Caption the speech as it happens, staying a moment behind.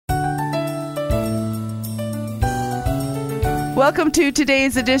Welcome to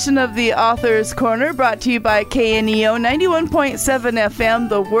today's edition of the Author's Corner, brought to you by KNEO 91.7 FM,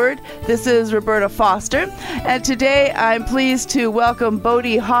 The Word. This is Roberta Foster, and today I'm pleased to welcome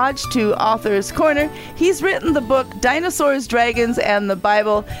Bodie Hodge to Author's Corner. He's written the book Dinosaurs, Dragons, and the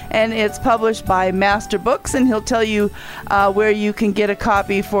Bible, and it's published by Master Books, and he'll tell you where you can get a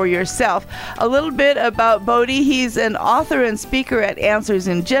copy for yourself. A little bit about Bodie. He's an author and speaker at Answers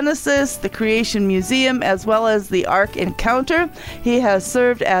in Genesis, the Creation Museum, as well as the Ark Encounter. He has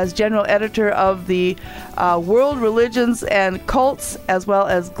served as general editor of the World Religions and Cults, as well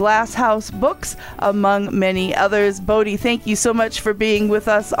as Glass House Books, among many others. Bodie, thank you so much for being with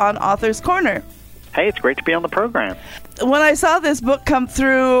us on Author's Corner. Hey, it's great to be on the program. When I saw this book come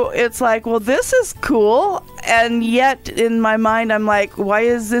through, it's like, well, this is cool. And yet, in my mind, I'm like, why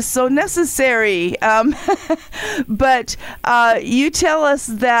is this so necessary? But you tell us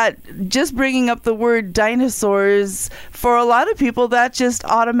that just bringing up the word dinosaurs, for a lot of people, that just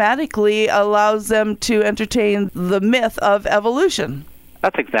automatically allows them to entertain the myth of evolution.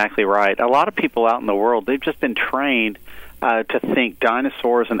 That's exactly right. A lot of people out in the world, they've just been trained to think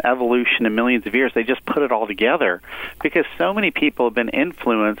dinosaurs and evolution in millions of years. They just put it all together because so many people have been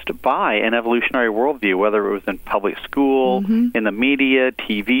influenced by an evolutionary worldview, whether it was in public school, in the media,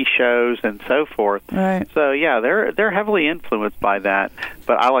 TV shows, and so forth. Right. So, yeah, they're heavily influenced by that.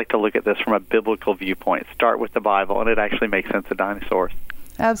 But I like to look at this from a biblical viewpoint. Start with the Bible, and it actually makes sense of dinosaurs.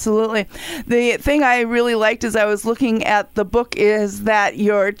 Absolutely. The thing I really liked as I was looking at the book is that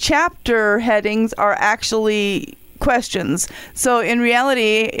your chapter headings are actually questions. So in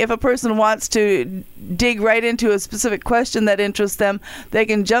reality, if a person wants to dig right into a specific question that interests them, they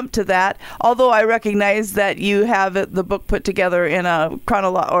can jump to that. Although I recognize that you have the book put together in a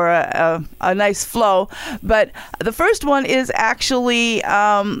a nice flow. But the first one is actually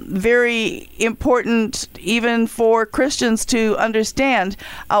very important even for Christians to understand.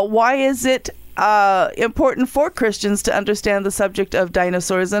 Why is it important for Christians to understand the subject of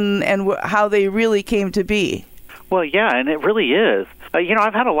dinosaurs and how they really came to be? Well, yeah, and it really is.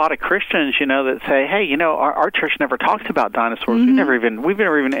 I've had a lot of Christians, that say, hey, our church never talks about dinosaurs. We've never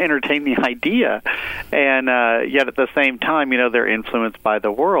even entertained the idea. And yet at the same time, they're influenced by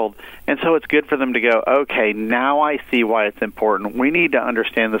the world. And so it's good for them to go, okay, now I see why it's important. We need to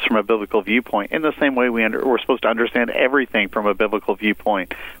understand this from a biblical viewpoint. In the same way we're supposed to understand everything from a biblical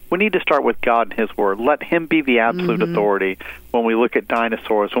viewpoint. We need to start with God and His Word. Let Him be the absolute authority when we look at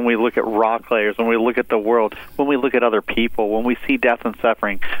dinosaurs, when we look at rock layers, when we look at the world, when we look at other people, when we see death and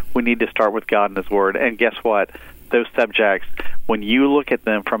suffering. We need to start with God and His Word. And guess what? Those subjects, when you look at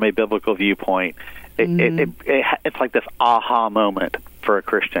them from a biblical viewpoint, it's like this aha moment for a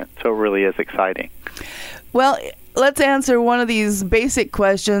Christian. So it really is exciting. Well, let's answer one of these basic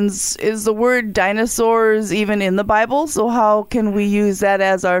questions. Is the word dinosaurs even in the Bible? So how can we use that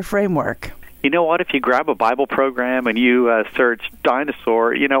as our framework? You know what? If you grab a Bible program and you search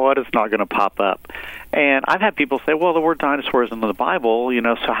dinosaur, you know what? It's not going to pop up. And I've had people say, well, the word dinosaur is in the Bible,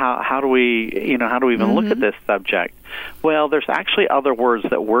 so how do we even look at this subject? Well, there's actually other words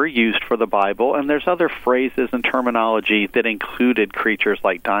that were used for the Bible, and there's other phrases and terminology that included creatures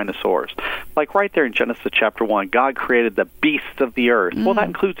like dinosaurs. Like right there in Genesis chapter 1, God created the beasts of the earth. Well, that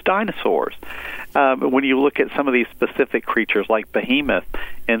includes dinosaurs. When you look at some of these specific creatures like behemoth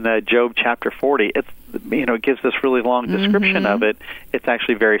in the Job chapter 40, it gives this really long description of it. It's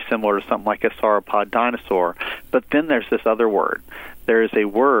actually very similar to something like a sauropod dinosaur. But then there's this other word. There is a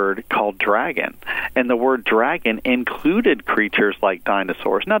word called dragon, and the word dragon included creatures like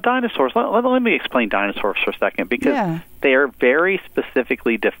dinosaurs. Now, dinosaurs, let me explain dinosaurs for a second, because they are very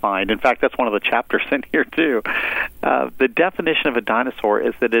specifically defined. In fact, that's one of the chapters in here, too. The definition of a dinosaur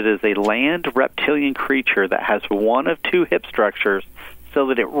is that it is a land reptilian creature that has one of two hip structures so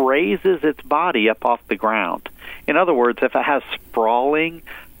that it raises its body up off the ground. In other words, if it has sprawling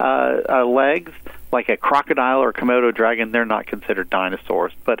legs, like a crocodile or Komodo dragon, they're not considered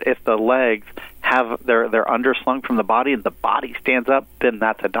dinosaurs. But if the legs they're underslung from the body and the body stands up, then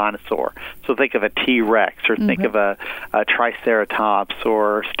that's a dinosaur. So think of a T-Rex or think of a Triceratops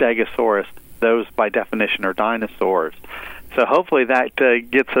or Stegosaurus. Those, by definition, are dinosaurs. So hopefully that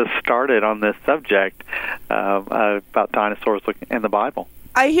gets us started on this subject about dinosaurs in the Bible.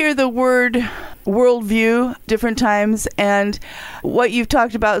 I hear the word worldview different times, and what you've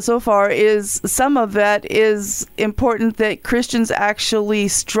talked about so far is some of that is important, that Christians actually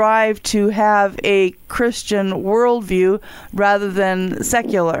strive to have a Christian worldview rather than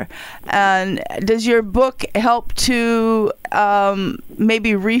secular. And does your book help to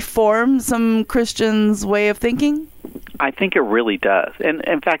maybe reform some Christians' way of thinking? I think it really does. And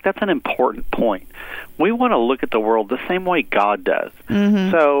in fact, that's an important point. We want to look at the world the same way God does.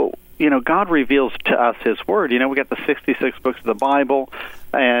 Mm-hmm. So, God reveals to us His Word. We got the 66 books of the Bible,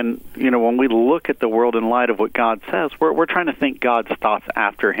 and, when we look at the world in light of what God says, we're trying to think God's thoughts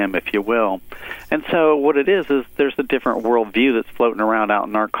after Him, if you will. And so what it is there's a different worldview that's floating around out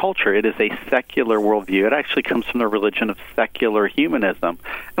in our culture. It is a secular worldview. It actually comes from the religion of secular humanism.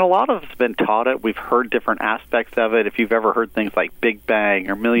 And a lot of us have been taught it. We've heard different aspects of it. If you've ever heard things like Big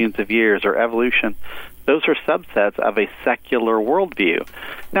Bang or millions of years or evolution, those are subsets of a secular worldview.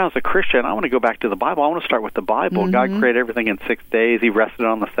 Now, as a Christian, I want to go back to the Bible. I want to start with the Bible. Mm-hmm. God created everything in 6 days. He rested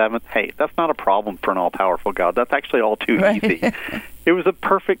on the seventh. Hey, that's not a problem for an all-powerful God. That's actually all too easy. It was a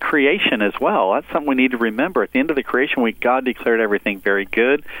perfect creation as well. That's something we need to remember. At the end of the creation week, God declared everything very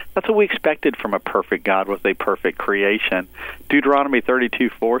good. That's what we expected from a perfect God, was a perfect creation. Deuteronomy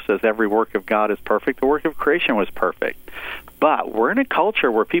 32:4 says every work of God is perfect. The work of creation was perfect. But we're in a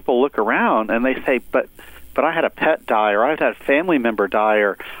culture where people look around and they say, but I had a pet die, or I had a family member die,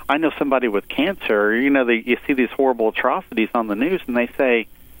 or I know somebody with cancer. You see these horrible atrocities on the news, and they say,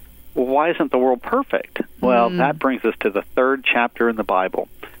 well, why isn't the world perfect? Well, that brings us to the third chapter in the Bible.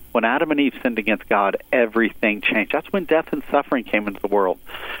 When Adam and Eve sinned against God, everything changed. That's when death and suffering came into the world.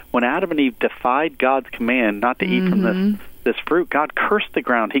 When Adam and Eve defied God's command not to eat from this fruit, God cursed the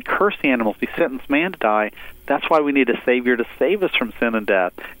ground. He cursed the animals. He sentenced man to die. That's why we need a Savior to save us from sin and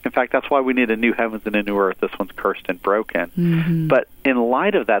death. In fact, that's why we need a new heavens and a new earth. This one's cursed and broken. Mm-hmm. But in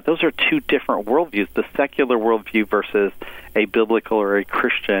light of that, those are two different worldviews, the secular worldview versus a biblical or a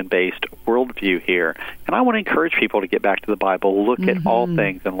Christian-based worldview here. And I want to encourage people to get back to the Bible, look at all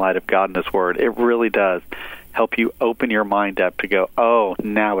things in light of God and His Word. It really does help you open your mind up to go, oh,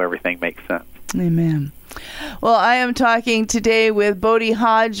 now everything makes sense. Amen. Well, I am talking today with Bodie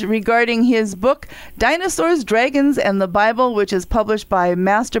Hodge regarding his book, Dinosaurs, Dragons, and the Bible, which is published by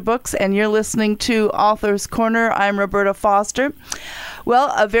Master Books, and you're listening to Author's Corner. I'm Roberta Foster.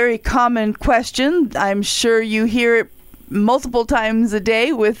 Well, a very common question. I'm sure you hear it multiple times a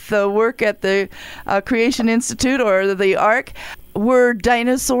day with the work at the Creation Institute or the Ark. Were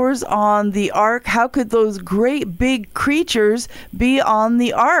dinosaurs on the Ark? How could those great big creatures be on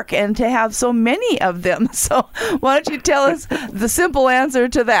the Ark, and to have so many of them? So why don't you tell us the simple answer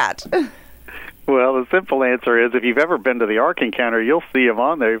to that? Well, the simple answer is, if you've ever been to the Ark Encounter, you'll see them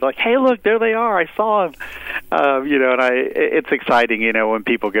on there. You're like, hey, look, there they are. I saw them. It's exciting, when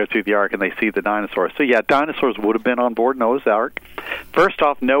people go through the Ark and they see the dinosaurs. So, yeah, dinosaurs would have been on board Noah's Ark. First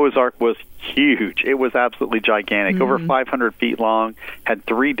off, Noah's Ark was huge. It was absolutely gigantic, over 500 feet long, had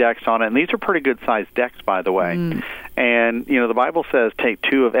 3 decks on it. And these are pretty good-sized decks, by the way. And, the Bible says take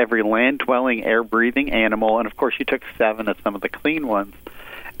 2 of every land-dwelling, air-breathing animal. And, of course, you took 7 of some of the clean ones.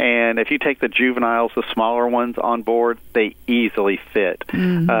 And if you take the juveniles, the smaller ones on board, they easily fit.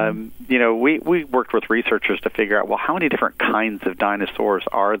 We worked with researchers to figure out, well, how many different kinds of dinosaurs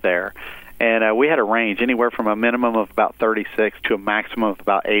are there? And we had a range anywhere from a minimum of about 36 to a maximum of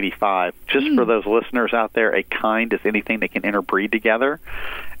about 85. Just for those listeners out there, a kind is anything that can interbreed together.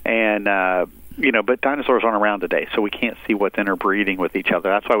 And but dinosaurs aren't around today, so we can't see what's interbreeding with each other.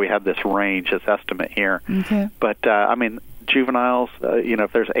 That's why we have this range, this estimate here. Okay. But, juveniles,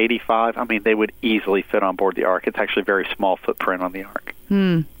 if there's 85, they would easily fit on board the Ark. It's actually a very small footprint on the Ark.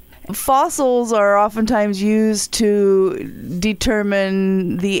 Fossils are oftentimes used to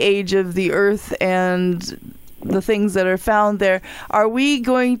determine the age of the Earth and the things that are found there. Are we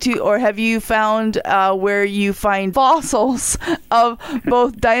going to, or have you found where you find fossils of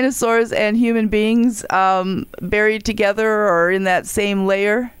both dinosaurs and human beings buried together or in that same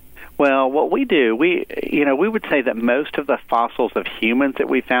layer? Well, what we do, we would say that most of the fossils of humans that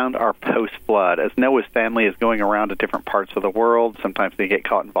we found are post-flood. As Noah's family is going around to different parts of the world, sometimes they get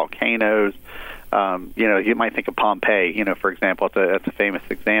caught in volcanoes. You might think of Pompeii, for example. That's a famous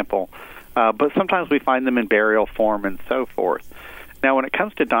example. But sometimes we find them in burial form and so forth. Now, when it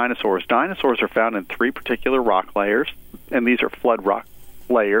comes to dinosaurs are found in 3 particular rock layers, and these are flood rock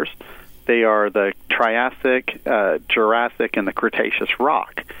layers. They are the Triassic, Jurassic, and the Cretaceous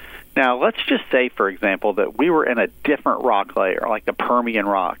rock. Now, let's just say, for example, that we were in a different rock layer, like the Permian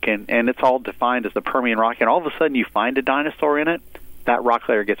rock, and it's all defined as the Permian rock, and all of a sudden you find a dinosaur in it, that rock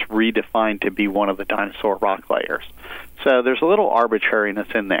layer gets redefined to be one of the dinosaur rock layers. So there's a little arbitrariness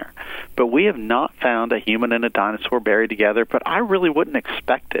in there. But we have not found a human and a dinosaur buried together, but I really wouldn't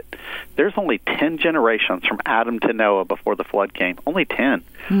expect it. There's only 10 generations from Adam to Noah before the flood came, only 10.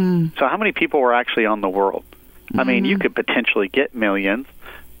 So how many people were actually on the world? You could potentially get millions,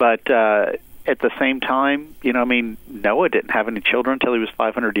 but at the same time, Noah didn't have any children until he was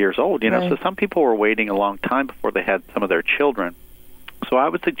 500 years old, Right. So some people were waiting a long time before they had some of their children. So I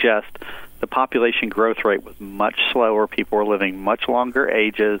would suggest the population growth rate was much slower. People were living much longer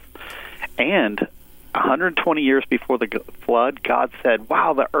ages. And 120 years before the flood, God said,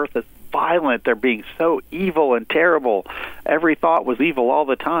 wow, the earth is violent. They're being so evil and terrible. Every thought was evil all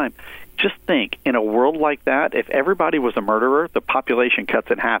the time. Just think, in a world like that, if everybody was a murderer, the population cuts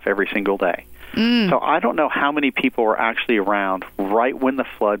in half every single day. So I don't know how many people were actually around right when the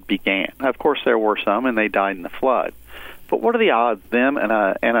flood began. Of course, there were some, and they died in the flood. But what are the odds them and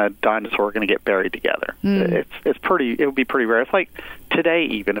a dinosaur are going to get buried together? It would be pretty rare. It's like today,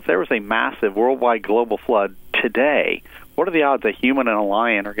 even if there was a massive worldwide global flood today, what are the odds a human and a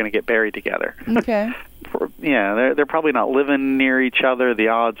lion are going to get buried together? Okay. Yeah, they're probably not living near each other. The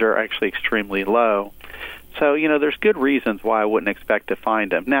odds are actually extremely low. So, there's good reasons why I wouldn't expect to find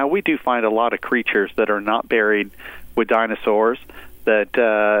them. Now, we do find a lot of creatures that are not buried with dinosaurs that,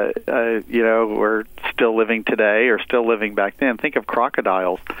 were still living today or still living back then. Think of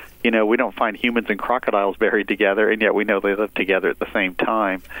crocodiles. We don't find humans and crocodiles buried together, and yet we know they lived together at the same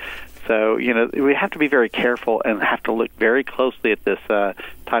time. So, we have to be very careful and have to look very closely at this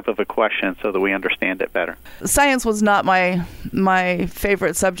type of a question so that we understand it better. Science was not my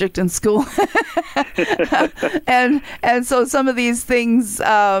favorite subject in school. and so some of these things,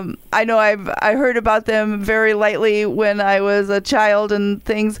 I know I heard about them very lightly when I was a child and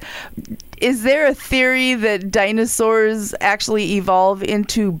things. Is there a theory that dinosaurs actually evolve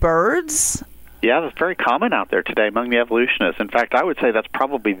into birds? Yeah, that's very common out there today among the evolutionists. In fact, I would say that's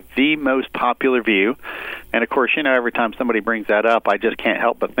probably the most popular view. And, of course, every time somebody brings that up, I just can't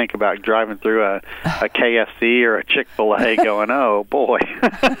help but think about driving through a KFC or a Chick-fil-A going, oh, boy.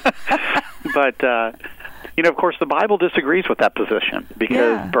 But, of course, the Bible disagrees with that position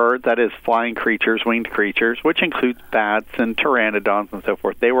because birds, that is flying creatures, winged creatures, which includes bats and pteranodons and so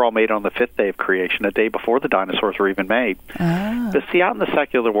forth, they were all made on the fifth day of creation, a day before the dinosaurs were even made. But see, out in the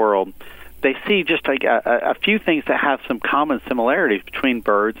secular world, they see just like a few things that have some common similarities between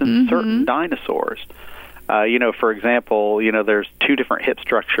birds and certain dinosaurs. For example, there's two different hip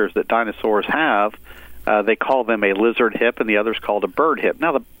structures that dinosaurs have. They call them a lizard hip, and the other's called a bird hip.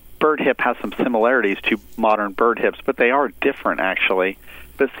 Now, the bird hip has some similarities to modern bird hips, but they are different, actually.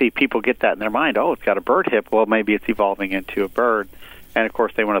 But see, people get that in their mind. Oh, it's got a bird hip. Well, maybe it's evolving into a bird. And, of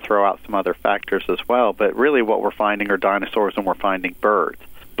course, they want to throw out some other factors as well. But really what we're finding are dinosaurs, and we're finding birds.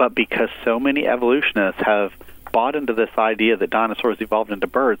 But because so many evolutionists have bought into this idea that dinosaurs evolved into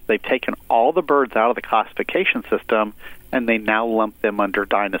birds, they've taken all the birds out of the classification system, and they now lump them under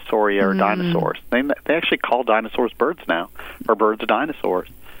Dinosauria or dinosaurs. They actually call dinosaurs birds now, or birds dinosaurs.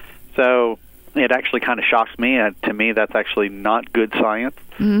 So it actually kind of shocks me. To me, that's actually not good science,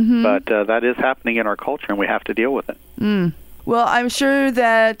 but that is happening in our culture, and we have to deal with it. Well, I'm sure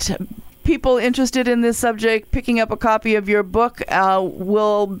that people interested in this subject picking up a copy of your book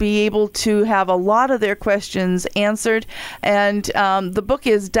will be able to have a lot of their questions answered. And the book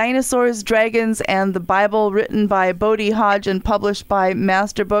is Dinosaurs, Dragons, and the Bible, written by Bodie Hodge and published by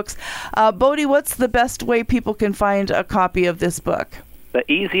Master Books. Bodie, what's the best way people can find a copy of this book? The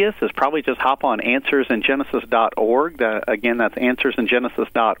easiest is probably just hop on answersingenesis.org. Again, that's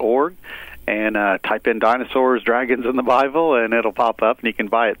answersingenesis.org. And type in Dinosaurs, Dragons, in the Bible, and it'll pop up, and you can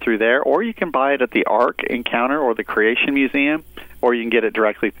buy it through there. Or you can buy it at the Ark Encounter or the Creation Museum, or you can get it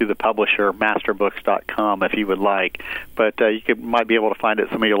directly through the publisher, masterbooks.com, if you would like. But you might be able to find it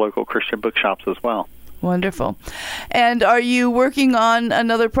at some of your local Christian bookshops as well. Wonderful. And are you working on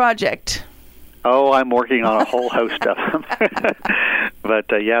another project? Oh, I'm working on a whole host of them. But,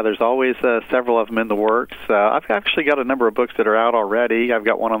 there's always several of them in the works. I've actually got a number of books that are out already. I've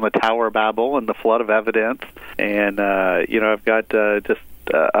got one on the Tower of Babel and the Flood of Evidence. And, I've got just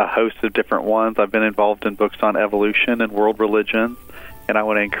a host of different ones. I've been involved in books on evolution and world religions. And I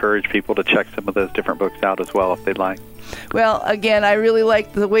want to encourage people to check some of those different books out as well if they'd like. Well, again, I really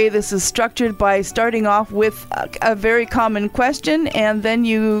like the way this is structured by starting off with a very common question, and then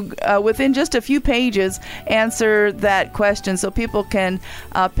you, within just a few pages, answer that question so people can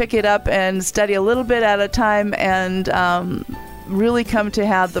pick it up and study a little bit at a time and really come to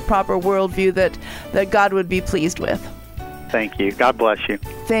have the proper worldview that God would be pleased with. Thank you. God bless you.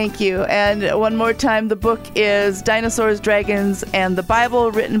 Thank you. And one more time, the book is Dinosaurs, Dragons, and the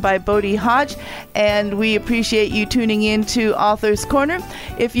Bible, written by Bodie Hodge. And we appreciate you tuning in to Author's Corner.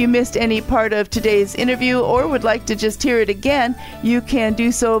 If you missed any part of today's interview or would like to just hear it again, you can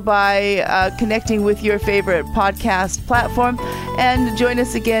do so by connecting with your favorite podcast platform. And join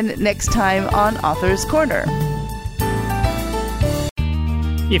us again next time on Author's Corner.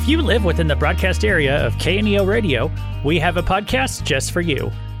 If you live within the broadcast area of KNEO Radio, we have a podcast just for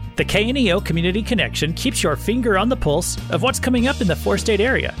you. The KNEO Community Connection keeps your finger on the pulse of what's coming up in the four-state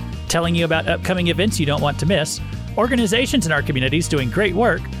area, telling you about upcoming events you don't want to miss, organizations in our communities doing great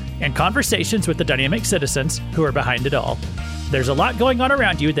work, and conversations with the dynamic citizens who are behind it all. There's a lot going on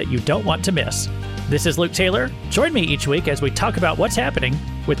around you that you don't want to miss. This is Luke Taylor. Join me each week as we talk about what's happening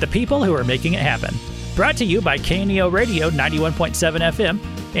with the people who are making it happen. Brought to you by KNEO Radio 91.7 FM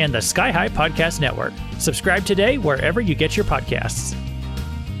and the Sky High Podcast Network. Subscribe today wherever you get your podcasts.